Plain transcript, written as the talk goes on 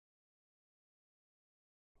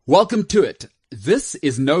Welcome to it. This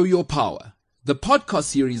is Know Your Power, the podcast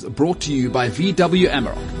series brought to you by VW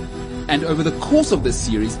Amarok. And over the course of this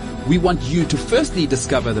series, we want you to firstly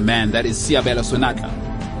discover the man that is Seabelo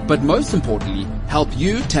Senatla, but most importantly, help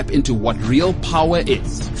you tap into what real power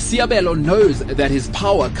is. Seabelo knows that his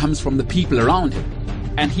power comes from the people around him,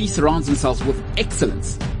 and he surrounds himself with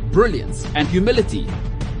excellence, brilliance, and humility.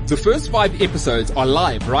 The first 5 episodes are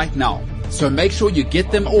live right now. So make sure you get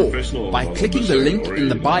them all by clicking the link in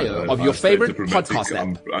the bio of your favorite podcast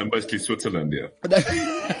app. I'm basically Switzerland here.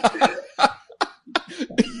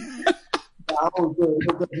 All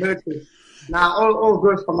good. Now, all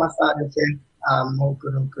good from my side, okay? All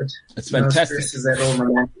good. It's fantastic. No stresses at all, my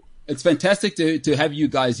man. It's fantastic to have you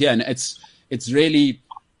guys here. And it's really,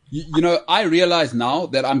 you know, I realize now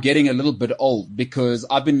that I'm getting a little bit old because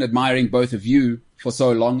I've been admiring both of you for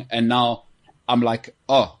so long. And now I'm like,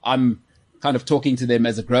 I'm kind of talking to them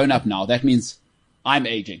as a grown up now. That means I'm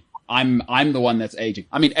aging. I'm the one that's aging.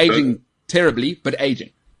 I mean, aging terribly, but aging.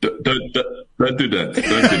 Don't do that. Don't do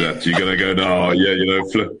that. You're gonna go now. Yeah, you know,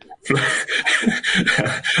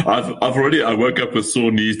 I woke up with sore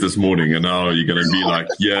knees this morning, and now you're gonna be like,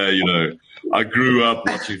 yeah, you know, I grew up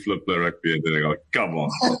watching Flip play rugby, and then I go, come on.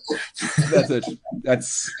 That's it.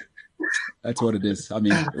 That's what it is. I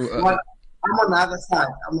mean, well, I'm on the other side.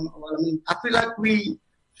 I feel like we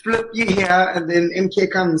flip you here, and then MK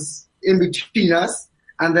comes in between us,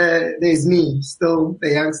 and there's me, still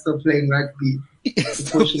the youngster playing rugby.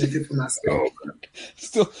 Unfortunately for myself.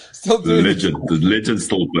 Still doing the legend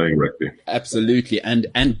still playing rugby. Absolutely, and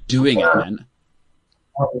doing it, man.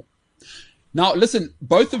 Now, listen,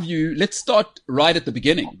 both of you, let's start right at the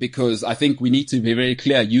beginning, because I think we need to be very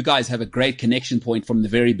clear. You guys have a great connection point from the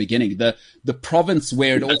very beginning. The province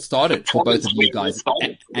where it all started for both of you guys,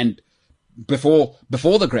 and before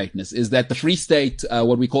the greatness, is that the Free State,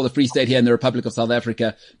 what we call the Free State here in the Republic of South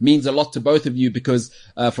Africa, means a lot to both of you because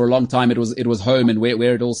for a long time it was home and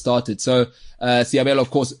where it all started. So Seabelo,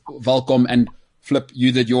 of course, Valcom, and Flip,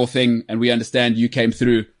 you did your thing, and we understand you came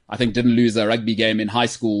through. I think didn't lose a rugby game in high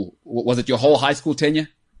school. Was it your whole high school tenure?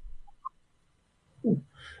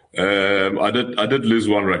 I did lose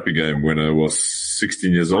one rugby game when I was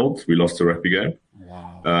 16 years old. We lost a rugby game.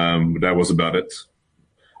 Wow. That was about it.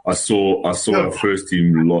 I saw our first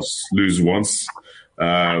team lose once.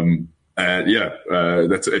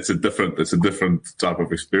 It's a different type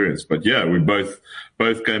of experience. But yeah, we both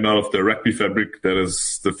came out of the rugby fabric. That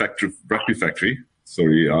is the rugby factory.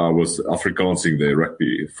 Sorry, I was Afrikaansing the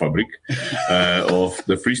rugby fabric of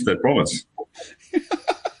the Free State province.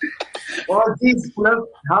 Well, geez, Flip,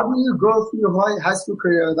 how do you go through your high school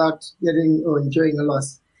career without getting or enjoying a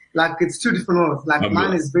loss? Like, it's two different ones. Like,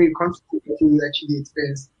 mine is very contrary to you actually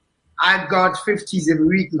experience. I got 50s every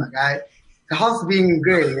week, my guy. The house being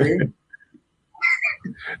grey, eh?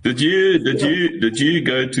 Did you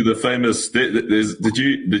go to the famous?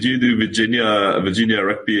 Did you do Virginia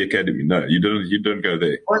Rugby Academy? No, you don't go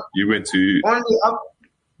there. You went to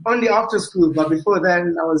only after school, but before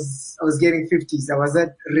then I was getting 50s. I was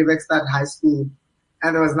at Rivekstad High School,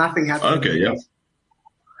 and there was nothing happening. Okay, yeah.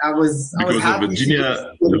 I was happy.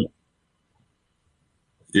 Virginia.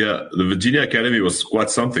 The Virginia Academy was quite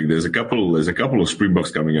something. There's a couple of Springboks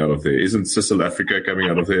coming out of there. Isn't Sicily Africa coming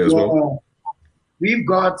out of there as well? We've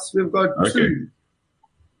got okay. 3,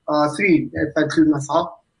 if I include myself.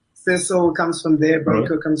 Cecil comes from there,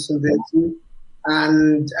 Bronco comes from there too.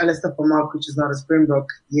 And Alistair Pomark, which is not a Springbok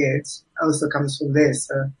yet, also comes from there.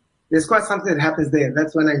 So there's quite something that happens there.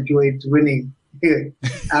 That's when I enjoyed winning here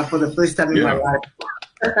for the first time in my life.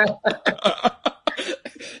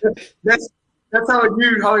 That's how I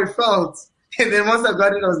knew how it felt. And then once I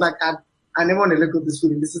got it, I was like, I never want to look at this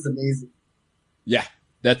feeling. This is amazing. Yeah,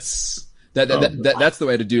 that's the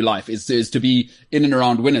way to do life, is to be in and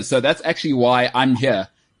around winners. So that's actually why I'm here,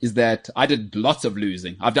 is that I did lots of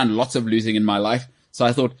losing. I've done lots of losing in my life. So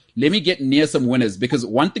I thought, let me get near some winners, because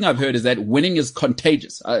one thing I've heard is that winning is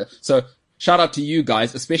contagious. So shout out to you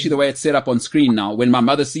guys, especially the way it's set up on screen now. When my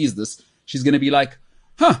mother sees this, she's going to be like,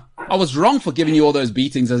 I was wrong for giving you all those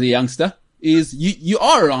beatings as a youngster. Is you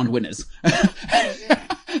are around winners.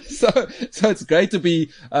 So it's great to be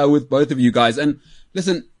with both of you guys. And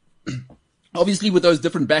listen, obviously with those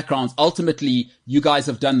different backgrounds, ultimately you guys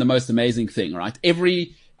have done the most amazing thing, right?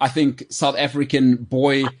 Every, I think, South African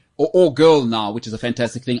boy or girl now, which is a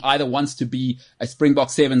fantastic thing, either wants to be a Springbok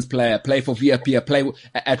Sevens player, play for VIP, play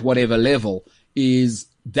at whatever level.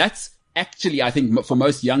 That's actually, I think, for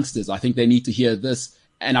most youngsters, I think they need to hear this.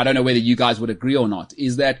 And I don't know whether you guys would agree or not,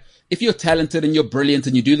 is that if you're talented and you're brilliant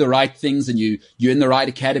and you do the right things and you're in the right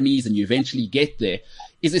academies and you eventually get there,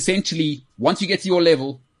 is essentially once you get to your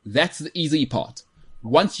level, that's the easy part.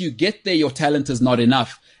 once you get there, your talent is not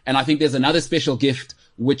enough. And I think there's another special gift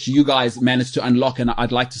which you guys managed to unlock, and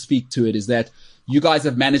I'd like to speak to it, is that you guys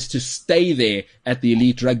have managed to stay there at the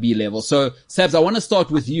elite rugby level. So, Sabs, I want to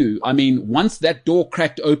start with you. I mean, once that door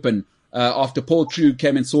cracked open, after Paul True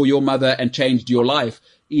came and saw your mother and changed your life,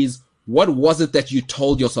 what was it that you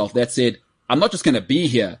told yourself that said, I'm not just going to be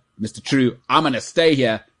here, Mr. True, I'm going to stay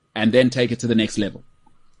here and then take it to the next level?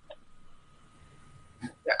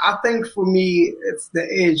 I think for me, it's the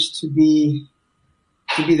urge to be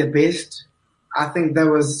the best. I think that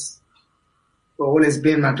was always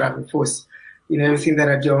been my driving force. Everything that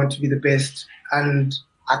I do, I want to be the best. And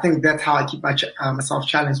I think that's how I keep myself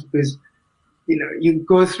challenged, because, you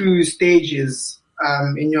go through stages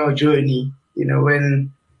in your journey,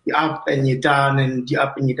 when you're up and you're down and you're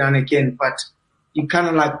up and you're down again. But you kind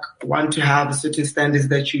of like want to have certain standards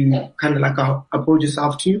that you kind of like uphold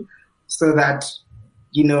yourself to, so that,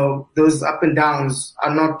 those up and downs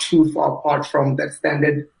are not too far apart from that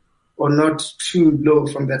standard or not too low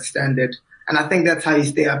from that standard. And I think that's how you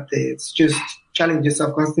stay up there. It's just challenge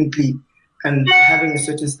yourself constantly and having a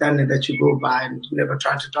certain standard that you go by and never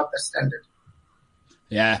trying to drop that standard.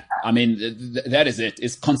 Yeah, I mean, that is it.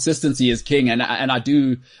 It's consistency is king. And I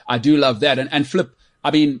do love that. And Flip,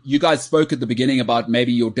 I mean, you guys spoke at the beginning about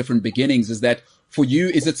maybe your different beginnings. Is that for you,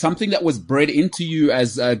 is it something that was bred into you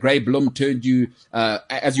as Gray Bloom turned you,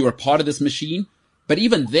 as you were a part of this machine? But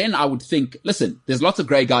even then I would think, listen, there's lots of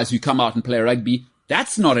great guys who come out and play rugby.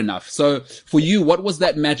 That's not enough. So for you, what was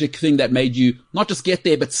that magic thing that made you not just get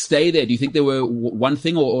there, but stay there? Do you think there were one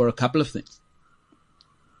thing or a couple of things?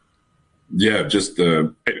 Yeah, just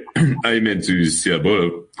amen to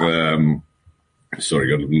Seabelo. Sorry,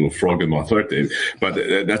 got a little frog in my throat there. But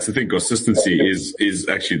that's the thing. Consistency is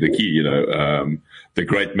actually the key. The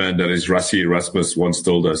great man that is Rassie Erasmus once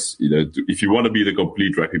told us, if you want to be the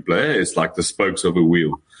complete rugby player, it's like the spokes of a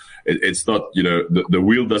wheel. It's not, the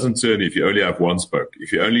wheel doesn't turn if you only have one spoke.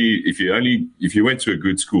 If you went to a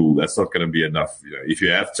good school, that's not going to be enough. If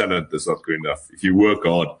you have talent, that's not good enough. If you work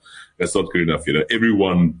hard, that's not good enough.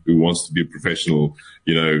 everyone who wants to be a professional,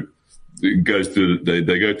 they go to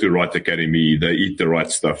the right academy, they eat the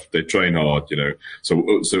right stuff, they train hard, So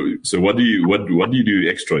what do you do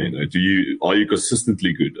extra? Are you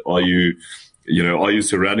consistently good? Are you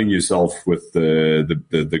surrounding yourself with the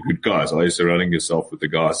good guys? Are you surrounding yourself with the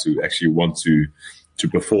guys who actually want to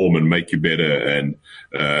perform and make you better and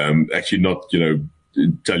actually not,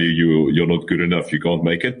 tell you're not good enough, you can't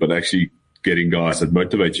make it, but actually getting guys that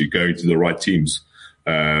motivate you, going to the right teams,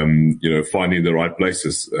 finding the right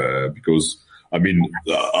places, because I mean,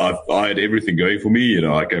 I had everything going for me.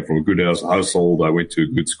 I came from a good household. I went to a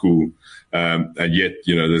good school. And yet,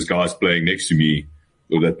 there's guys playing next to me,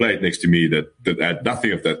 or that played next to me that had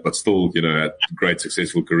nothing of that, but still, had great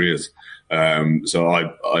successful careers. So I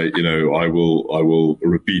will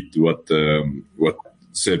repeat what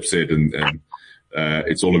Seb said, and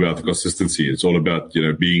it's all about the consistency. It's all about,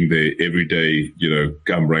 being there every day,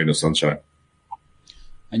 come rain or sunshine.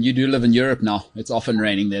 And you do live in Europe now. It's often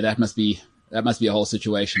raining there. That must be a whole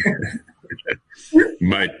situation.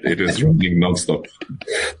 Mate, it is raining nonstop.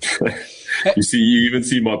 You even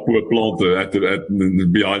see my poor plant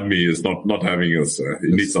behind me is not having us. It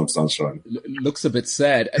needs some sunshine. Looks a bit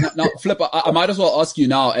sad. And now, Flip, I might as well ask you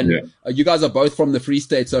now. And you guys are both from the Free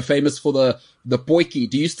State, so famous for the potjie.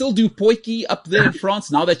 Do you still do potjie up there in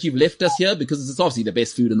France now that you've left us here? Because it's obviously the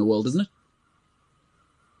best food in the world, isn't it?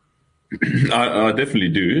 I definitely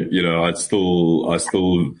do. I still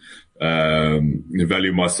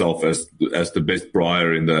value myself as the best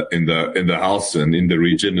braaier in the house and in the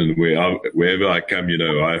region, and wherever I come,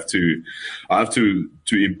 I have to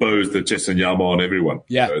impose the chess and yama on everyone.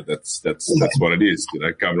 Yeah, that's what it is.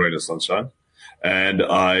 Come rain or sunshine. And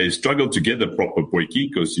I struggled to get the proper potjie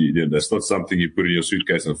because that's not something you put in your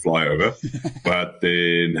suitcase and fly over. But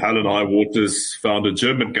then Helen High Waters found a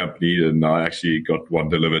German company, and I actually got one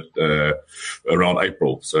delivered around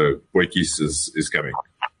April. So potjies is coming.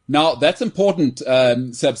 Now that's important,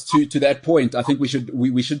 Sabs. To that point, I think we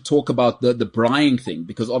should talk about the braaiing thing,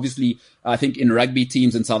 because obviously I think in rugby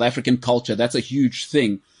teams and South African culture that's a huge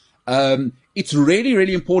thing. It's really,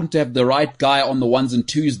 really important to have the right guy on the ones and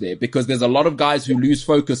twos there, because there's a lot of guys who lose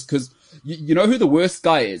focus because you know who the worst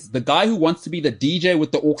guy is? The guy who wants to be the DJ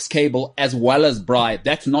with the aux cable as well as braai.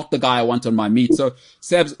 That's not the guy I want on my meat. So,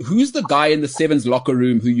 Sabs, who's the guy in the sevens locker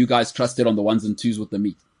room who you guys trusted on the ones and twos with the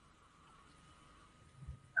meat?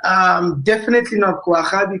 Definitely not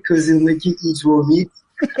Kwacha, because he'll make you eat raw meat.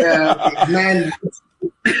 Man, it's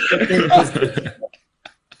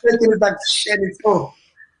like shit.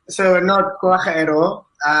 So not Kwacha at all.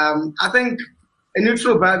 I think a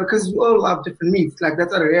neutral vibe because we all love different meats. Like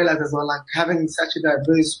that's what I realized as well. Like having such a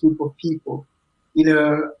diverse group of people, you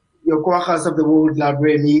know, your quachas of the world love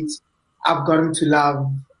rare meat. I've gotten to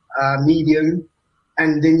love medium,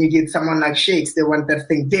 and then you get someone like Shakes. They want that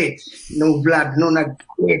thing dead, no blood, no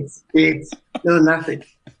dead, no nothing.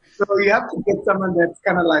 So you have to get someone that's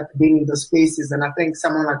kind of like being in those spaces. And I think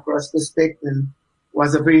someone like Ross Spectrum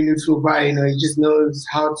was a very neutral guy. You know, he just knows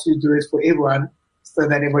how to do it for everyone so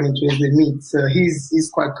that everyone enjoys the meat. So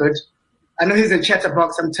he's quite good. I know he's a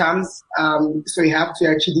chatterbox sometimes. So you have to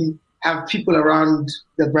actually have people around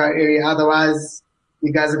the Bra area. Otherwise,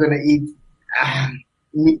 you guys are going to eat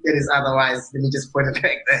meat that is otherwise. Let me just point it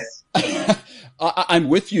like that. I'm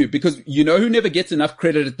with you because you know who never gets enough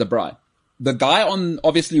credit at the Bra? The guy on,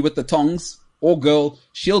 obviously with the tongs or girl,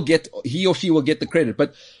 he or she will get the credit.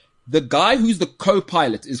 But the guy who's the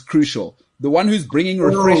co-pilot is crucial. The one who's bringing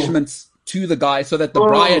refreshments to the guy so that the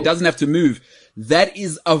Briar doesn't have to move. That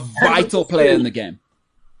is a vital player in the game.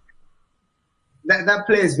 That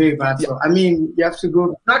player is very vital. Yeah. I mean, you have to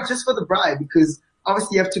go, not just for the Briar, because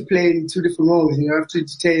obviously you have to play in two different roles. You have to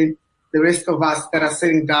entertain the rest of us that are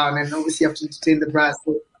sitting down, and obviously you have to entertain the Briar.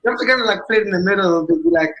 So you have to kind of like play in the middle,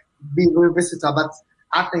 be very versatile, but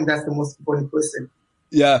I think that's the most important person.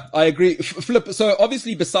 Yeah, I agree. Flip, so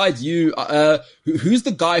obviously besides you, who's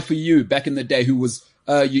the guy for you back in the day who was,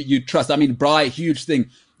 you trust? I mean, Braai, huge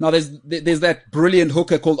thing. Now there's that brilliant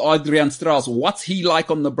hooker called Adrian Strauss. What's he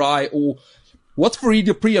like on the Braai, or what's Farid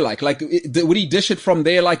Dupree like? Like, would he dish it from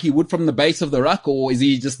there like he would from the base of the ruck, or is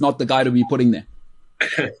he just not the guy to be putting there?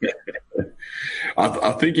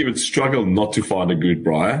 I think he would struggle not to find a good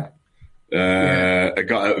Braai. A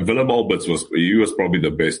guy, Willem Alberts was probably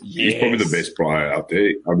the best. Yes. He's probably the best Briar out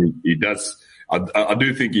there. I mean, he does. I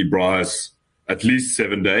do think he Briars at least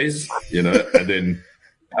 7 days, you know, and then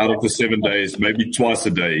out of the 7 days, maybe twice a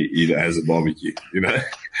day he has a barbecue, you know.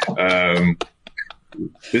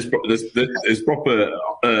 There's proper.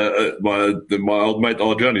 My old mate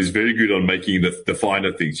Adrian is very good on making the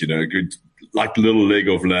finer things, you know, good like a little leg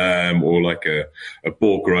of lamb or like a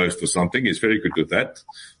pork roast or something. He's very good with that.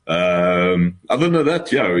 Other than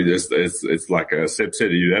that, yeah, it's like Seb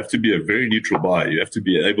said, you have to be a very neutral buyer. You have to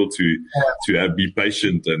be able to be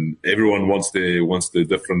patient, and everyone wants their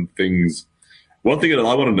different things. One thing that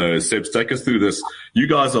I want to know is, Seb, take us through this. You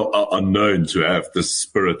guys are known to have this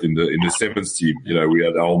spirit in the sevens team. You know, we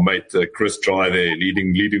had our mate Chris Dry there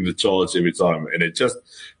leading the charge every time, and it just,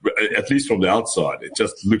 at least from the outside, it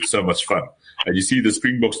just looks so much fun. And you see the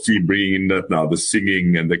Springboks team bringing in that now, the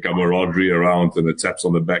singing and the camaraderie around and the taps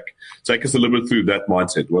on the back. Take us a little bit through that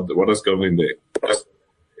mindset. What is going in there?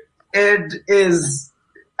 It is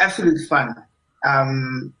absolute fun.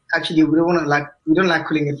 Actually, we don't like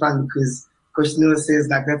calling it fun because Coach Neil says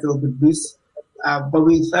like that's a little bit loose. But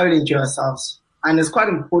we thoroughly enjoy ourselves. And it's quite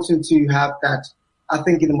important to have that, I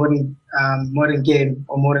think, in the modern game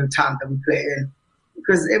or modern time that we play in.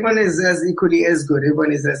 Because everyone is as equally as good.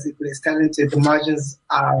 Everyone is as equally as talented. The margins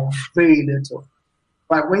are very little.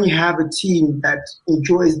 But when you have a team that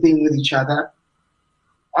enjoys being with each other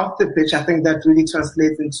off the pitch, I think that really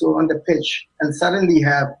translates into on the pitch. And suddenly you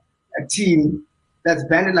have a team that's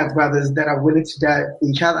banded like brothers that are willing to die for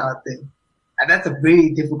each other out there. And that's a very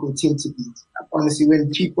difficult team to beat. I promise you, when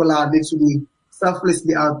people are literally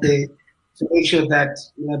selflessly out there to make sure that,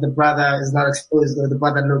 you know, the brother is not exposed or the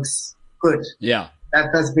brother looks good. Yeah.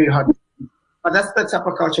 That's very hard. But that's the type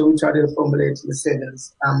of culture we try to formulate in the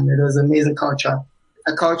sevens. It was an amazing culture,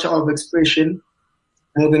 a culture of expression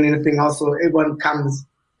more than anything else. So everyone comes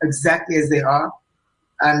exactly as they are,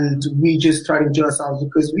 and we just try to enjoy ourselves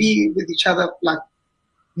because we with each other like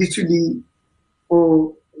literally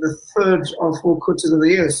for the third or fourth quarters of the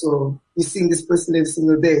year. So you're seeing this person every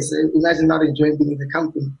single day. So imagine not enjoying being in the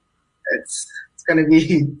company. It's gonna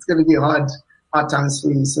be hard times for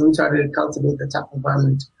you. So we try to cultivate the type of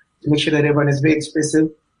environment to make sure that everyone is very expressive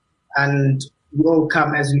and we all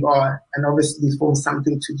come as we are and obviously form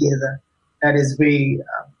something together that is very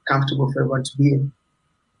comfortable for everyone to be in.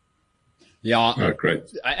 Yeah. Oh, great.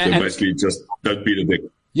 So basically just don't be the dick.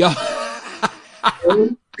 Yeah.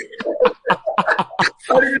 I'm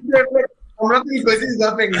not going to say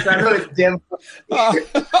nothing, so I know it's damn.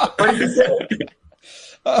 What did you say?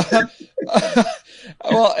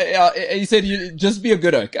 Well, he said you just be a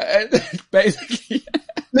good oak. Basically.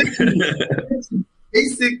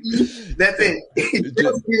 Basically, that's it.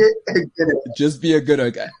 Just be a good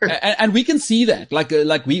oak. And we can see that. Like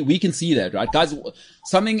we can see that, right? Guys,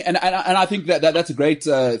 something, and I think that's a great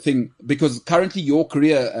thing because currently your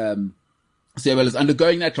career, Seabelo is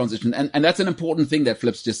undergoing that transition. And that's an important thing that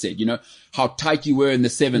Flip's just said, how tight you were in the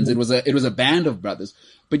sevens. It was a band of brothers,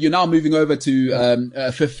 but you're now moving over to,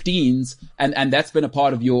 15s and that's been a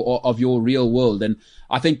part of your real world. And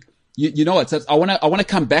I think, you know what, I want to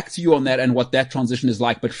come back to you on that and what that transition is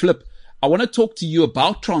like. But Flip, I want to talk to you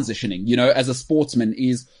about transitioning, as a sportsman.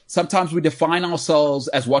 Is sometimes we define ourselves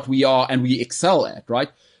as what we are and we excel at, right?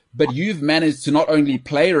 But you've managed to not only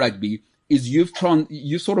play rugby, is you've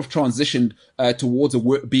sort of transitioned towards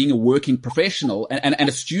being a working professional and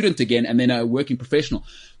a student again, and then a working professional.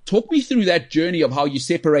 Talk me through that journey of how you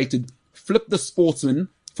separated Flip the sportsman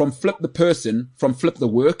from Flip the person, from Flip the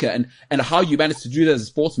worker, and how you managed to do that as a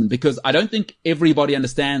sportsman, because I don't think everybody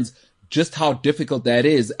understands just how difficult that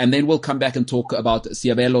is. And then we'll come back and talk about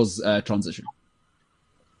Seabelo's transition.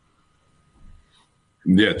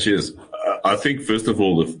 Yeah, cheers. I think first of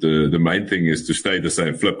all, the main thing is to stay the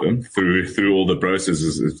same Flip through all the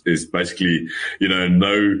processes is basically,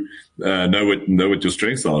 know what your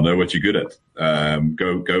strengths are, know what you're good at.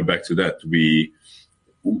 Go back to that.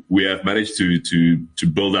 We have managed to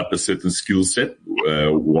build up a certain skill set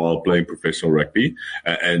while playing professional rugby,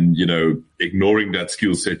 and ignoring that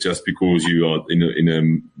skill set just because you are in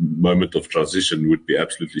a moment of transition would be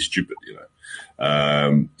absolutely stupid.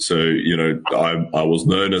 So I was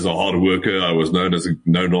known as a hard worker. I was known as a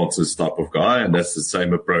no nonsense type of guy, and that's the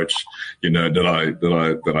same approach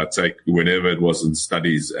that I take whenever it was in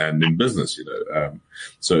studies and in business.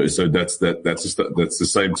 So that's the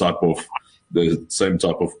same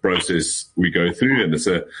type of process we go through, and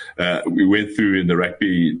we went through in the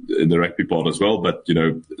rugby part as well. But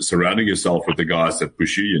surrounding yourself with the guys that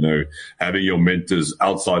push you, having your mentors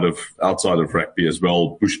outside of rugby as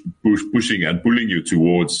well, pushing and pulling you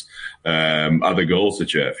towards other goals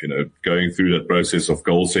that you have. Going through that process of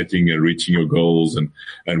goal setting and reaching your goals and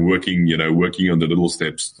working on the little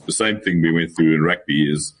steps. The same thing we went through in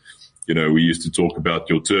rugby is. We used to talk about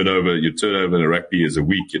your turnover in a rugby is a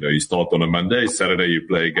week. You start on a Monday, Saturday you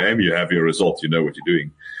play a game, you have your result, you know what you're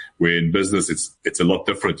doing. Where in business, it's a lot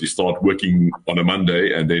different. You start working on a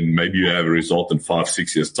Monday and then maybe you have a result in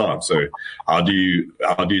 5-6 years time. So how do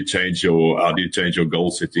you change your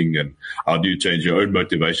goal setting, and how do you change your own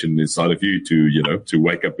motivation inside of you to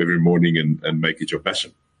wake up every morning and make it your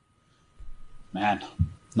passion? Man,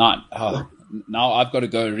 now I've got to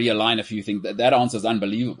go realign a few things. That answer is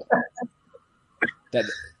unbelievable.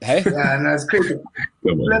 Hey? Yeah, no, it's crazy.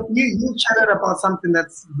 Look, you chatted about something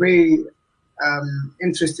that's very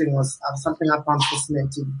interesting, was something I found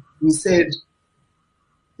fascinating. You said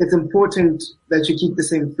it's important that you keep the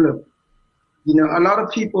same Flip. A lot of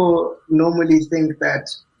people normally think that,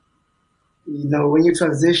 when you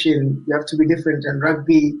transition, you have to be different, and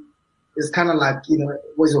rugby is kind of like,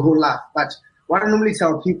 was your whole life. But what I normally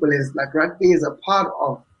tell people is, like, rugby is a part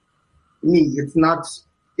of me. It's not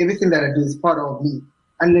everything that I do is part of me.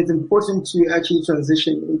 And it's important to actually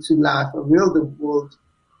transition into life, a real world,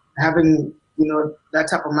 having, that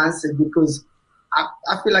type of mindset, because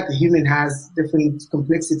I feel like a human has different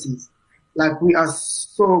complexities. Like, we are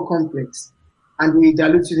so complex, and we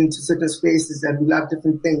diluted into certain spaces, and we love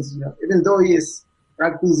different things, Even though, yes,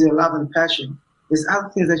 rugby is your love and passion, there's other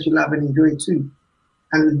things that you love and enjoy too.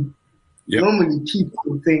 And yep. Normally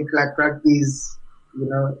people think like rugby is,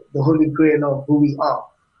 the holy grail of who we are.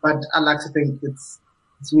 But I like to think it's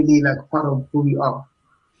really like part of who we are.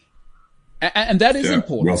 And that is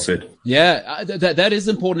important. Well said. Yeah, that is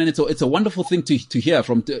important, and it's a wonderful thing to hear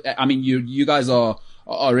from. I mean, you guys are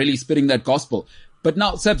really spitting that gospel. But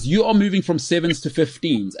now, Sabs, you are moving from 7s to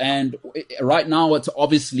 15s, and right now it's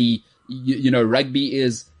obviously rugby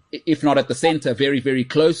is, if not at the center, very, very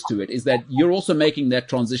close to it. Is that you're also making that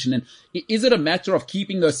transition? And is it a matter of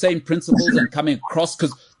keeping those same principles and coming across?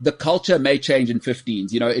 Because the culture may change in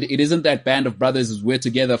 15s. It isn't that band of brothers as we're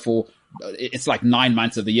together for, it's like 9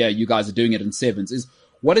 months of the year. You guys are doing it in 7s.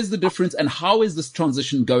 What is the difference, and how is this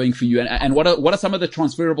transition going for you? And what are some of the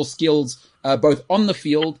transferable skills, both on the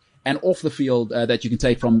field and off the field, that you can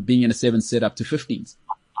take from being in a 7 setup to 15s?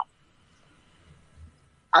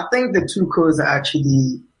 I think the two codes are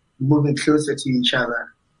actually moving closer to each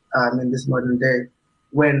other in this modern day.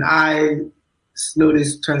 When I slowly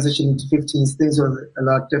transitioned into 15s, things were a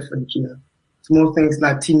lot different, Small things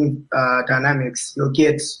like team dynamics. You'll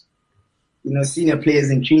get, senior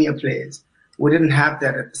players and junior players. We didn't have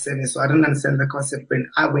that at the center, so I didn't understand the concept when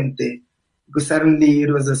I went there. Because suddenly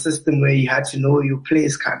it was a system where you had to know your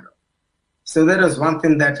players, kind of. So that was one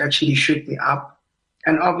thing that actually shook me up.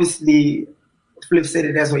 And obviously, Flip said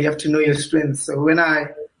it as well, you have to know your strengths. So when I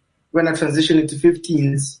transitioned into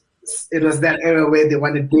 15s, it was that era where they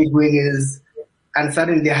wanted big wingers, and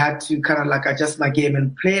suddenly I had to kind of like adjust my game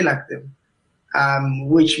and play like them.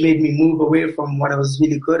 which made me move away from what I was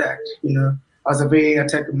really good at. You know, I was a very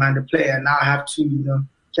attack-minded player. Now I have to, you know,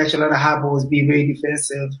 catch a lot of high balls, be very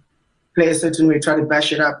defensive, play a certain way, try to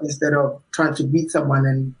bash it up instead of trying to beat someone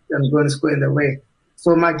and go and score in their way.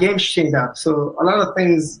 So my game changed up. So a lot of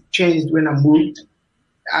things changed when I moved.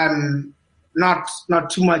 Not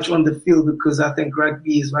too much on the field because I think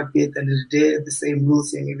rugby is rugby at the end of the day, the same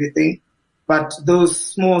rules and everything. But those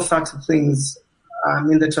small sorts of things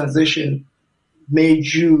in the transition made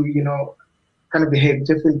you, you know, kind of behave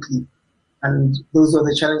differently. And those are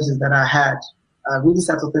the challenges that I had. Really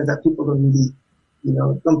sorts of things that people don't really, you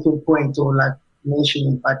know, don't pinpoint or like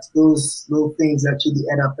mention, but those little things actually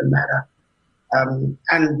add up and matter.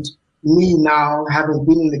 And me now having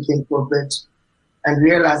been in the game for a bit and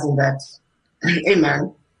realizing that, hey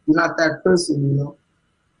man, you're not that person, you know.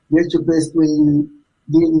 You're at your best when you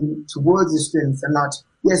lean towards your strengths and not,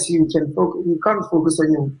 yes, you can focus, you can't focus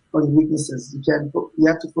on your weaknesses. You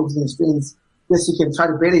have to focus on your strengths. Yes, you can try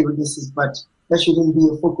to better your weaknesses, but that shouldn't be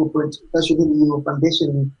a focal point. That shouldn't be your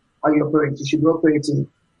foundation how you operate. You should be operating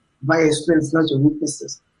via your strengths, not your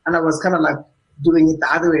weaknesses. And I was kind of like doing it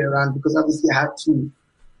the other way around because obviously I had to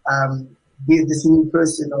be this new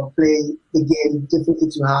person or play the game differently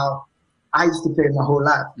to how I used to play my whole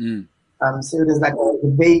life. So it was like a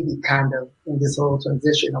baby kind of in this whole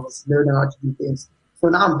transition. I was learning how to do things. So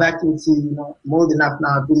now I'm back into, you know, I'm old enough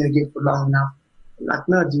now. I've been in the game for long enough. I'm like,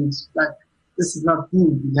 no, dude, like, this is not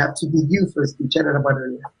you. You have to be you first. We chatted about it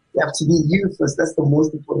earlier. You have to be you first. That's the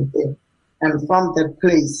most important thing. And from that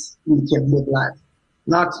place, we can live life.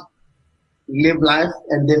 Not live life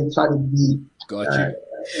and then try to be,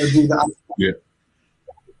 do the other. Yeah.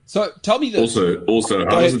 So tell me this. Also,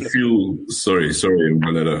 how does it feel? Sorry,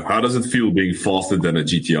 Maleta. How does it feel being faster than a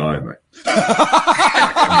GTI, mate?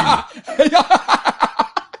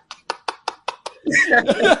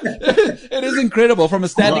 It is incredible from a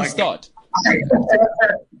standing start.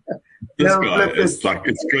 This guy,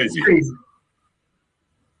 it's crazy.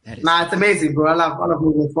 Nah, it's amazing, bro. I love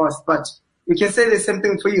moving fast, but you can say the same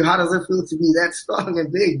thing for you. How does it feel to be that strong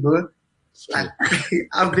and big, bro? Like,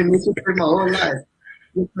 I've been with you for my whole life.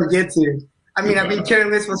 You forget to. I mean, I've been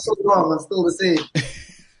carrying this for so long. I'm still the same.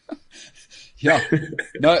 Yeah.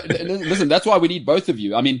 No, listen, that's why we need both of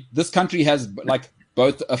you. I mean, this country has like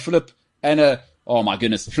both a Flip and a, oh my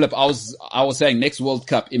goodness, Flip. I was saying next World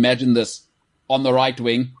Cup, imagine this. On the right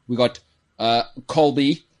wing, we got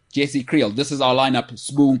Colby, Jesse Creel. This is our lineup,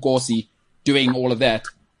 Spoon Corsi, doing all of that.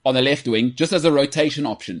 On the left wing, just as a rotation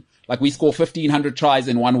option. Like we score 1,500 tries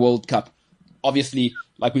in one World Cup. Obviously,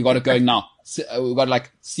 like we got it going now. We've got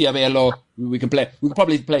like Seabelo. We can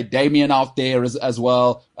probably play Damien out there as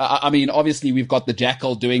well. I mean, obviously we've got the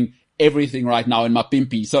Jackal doing everything right now in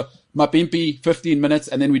Mapimpi. So Mapimpi, 15 minutes,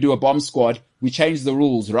 and then we do a bomb squad. We change the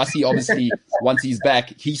rules. Rassi, obviously, once he's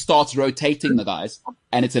back, he starts rotating the guys,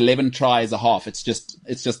 and it's 11 tries a half. It's just,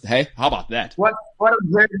 hey, how about that?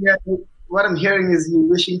 What I'm hearing is you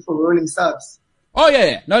wishing for rolling subs. Oh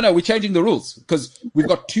yeah. No, we're changing the rules because we've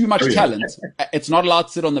got too much talent. It's not allowed to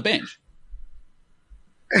sit on the bench.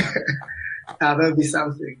 That'll be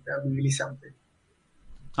something. That'll be really something.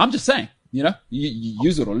 I'm just saying, you know, you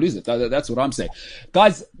use it or lose it. That's what I'm saying.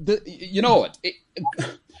 Guys, you know what?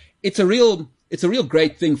 It's a real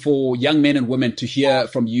great thing for young men and women to hear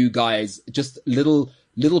from you guys, just little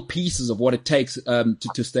pieces of what it takes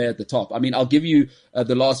to stay at the top. I mean, I'll give you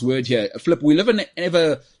the last word here. Flip, we live in an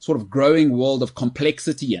ever sort of growing world of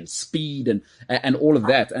complexity and speed and all of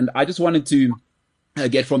that. And I just wanted to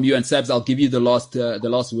get from you, and Sabs, I'll give you the last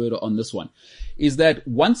word on this one, is that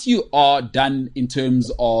once you are done in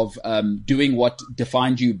terms of doing what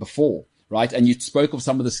defined you before, right? And you spoke of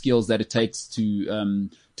some of the skills that it takes to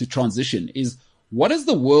transition, is what is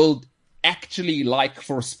the world actually like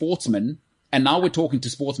for a sportsman? And now we're talking to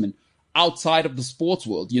sportsmen outside of the sports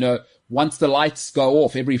world. You know, once the lights go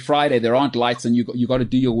off every Friday, there aren't lights and you got to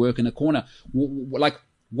do your work in a corner. Like,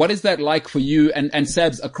 what is that like for you and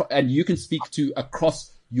Sabs? And you can speak to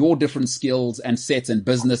across your different skills and sets and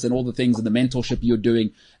business and all the things and the mentorship you're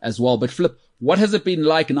doing as well. But Flip, what has it been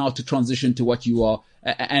like now to transition to what you are?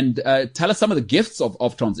 And tell us some of the gifts of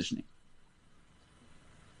transitioning.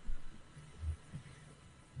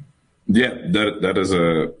 Yeah, that is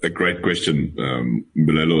a great question,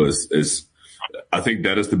 Belelo. Is I think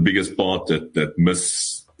that is the biggest part that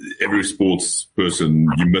miss every sports person.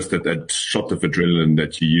 You miss that shot of adrenaline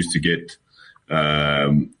that you used to get,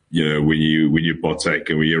 you know, when you partake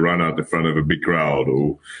and when you run out in front of a big crowd,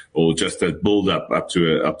 or just that build up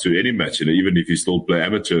to any match. You know, even if you still play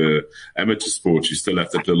amateur sports, you still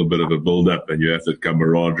have that little bit of a build up, and you have that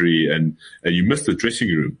camaraderie, and you miss the dressing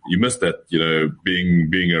room. You miss that, you know,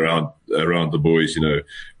 being around around the boys.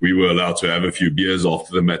 We were allowed to have a few beers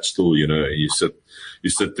after the match still, you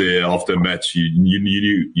sit there after a match, you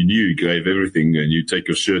knew you gave everything, and you take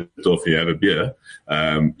your shirt off, you have a beer.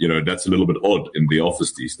 That's a little bit odd in the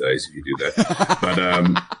office these days if you do that. But,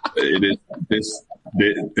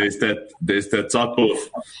 there's that type of,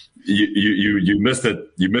 you miss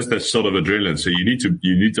that sort of adrenaline. So you need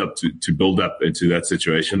to build up into that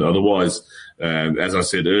situation. Otherwise, as I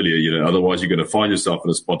said earlier, otherwise you're going to find yourself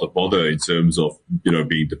in a spot of bother in terms of,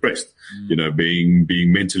 being depressed,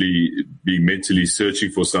 being mentally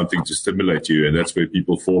searching for something to stimulate you. And that's where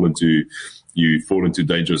people fall into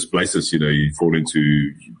dangerous places. You fall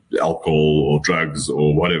into alcohol or drugs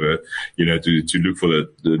or whatever, to look for the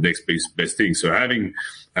next best thing. So having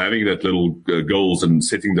that little goals and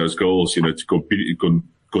setting those goals, to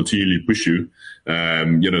continually push you,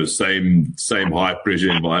 same high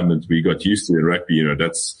pressure environment we got used to in rugby,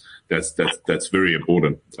 that's very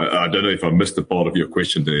important. I don't know if I missed a part of your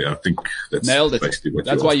question there. I think that's nailed it. Basically what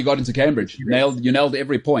that's why you got into Cambridge. You nailed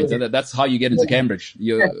every point. That's how you get into Cambridge.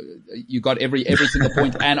 You got every single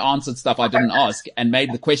point and answered stuff I didn't ask and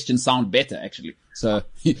made the question sound better, actually. So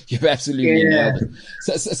you've absolutely nailed it.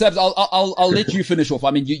 So Sabs, I'll let you finish off.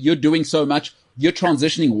 I mean, you're doing so much. You're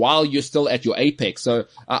transitioning while you're still at your apex. So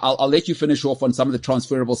I'll let you finish off on some of the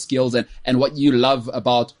transferable skills and what you love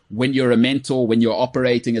about when you're a mentor, when you're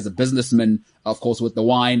operating as a businessman, of course, with the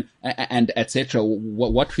wine and etc.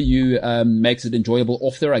 What for you makes it enjoyable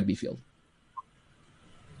off the rugby field?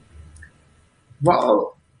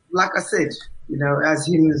 Well, like I said, as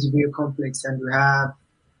humans, we're complex and we have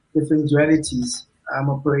different dualities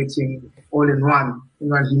operating all in one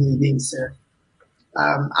human being. So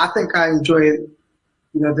I think I enjoy,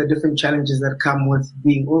 the different challenges that come with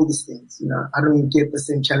being all these things. I don't get the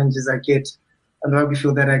same challenges I get on the rugby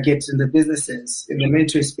field that I get in the business sense, in the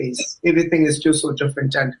mentoring space. Everything is just so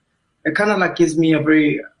different, and it kind of like gives me a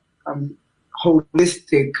very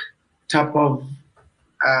holistic type of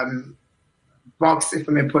box, if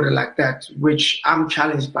I may put it like that, which I'm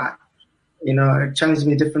challenged by. It challenges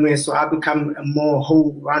me in different ways, so I become a more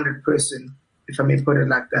whole-rounded person, if I may put it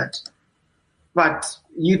like that. But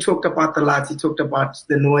you talked about the lights, you talked about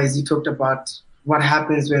the noise, you talked about what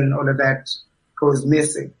happens when all of that goes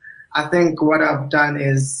missing. I think what I've done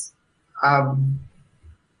is I've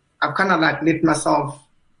kind of like let myself,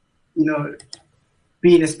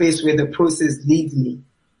 be in a space where the process leads me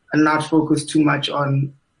and not focus too much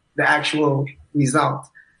on the actual result.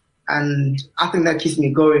 And I think that keeps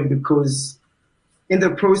me going because in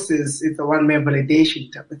the process, it's a one-man validation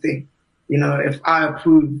type of thing. If I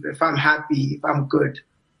approve, if I'm happy, if I'm good,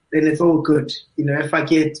 then it's all good. If I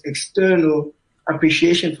get external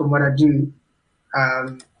appreciation from what I do,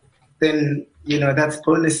 then, that's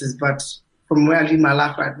bonuses. But from where I live my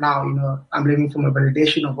life right now, I'm living from a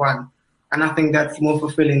validation of one. And I think that's more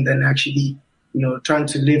fulfilling than actually, trying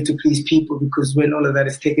to live to please people, because when all of that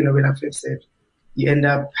is taken away, like Flip said, you end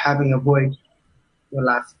up having a void in your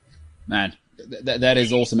life. Man. That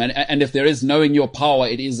is awesome. And if there is knowing your power,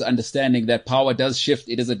 it is understanding that power does shift.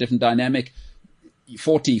 It is a different dynamic.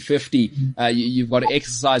 40, 50, you've got to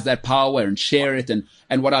exercise that power and share it.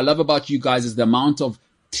 And what I love about you guys is the amount of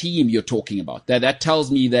team you're talking about. That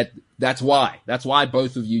tells me that's why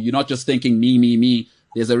both of you, you're not just thinking me.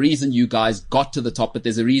 There's a reason you guys got to the top, but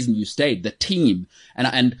there's a reason you stayed, the team.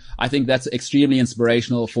 And I think that's extremely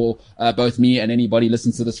inspirational for both me and anybody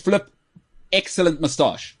listening to this. Flip, excellent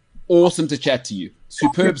mustache. Awesome to chat to you.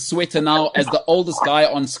 Superb sweater now as the oldest guy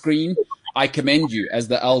on screen. I commend you as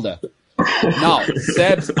the elder. Now,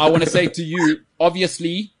 Sebs, I want to say to you,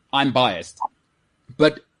 obviously, I'm biased.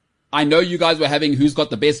 But I know you guys were having who's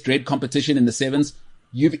got the best dread competition in the sevens.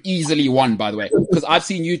 You've easily won, by the way. Because I've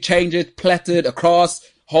seen you change it, plait it across,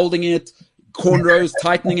 holding it, cornrows,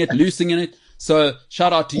 tightening it, loosening it. So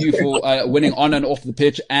shout out to you for winning on and off the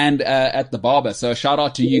pitch and at the barber. So shout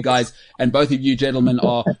out to you guys. And both of you gentlemen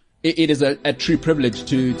are... It is a true privilege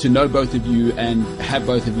to know both of you and have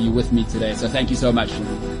both of you with me today. So thank you so much.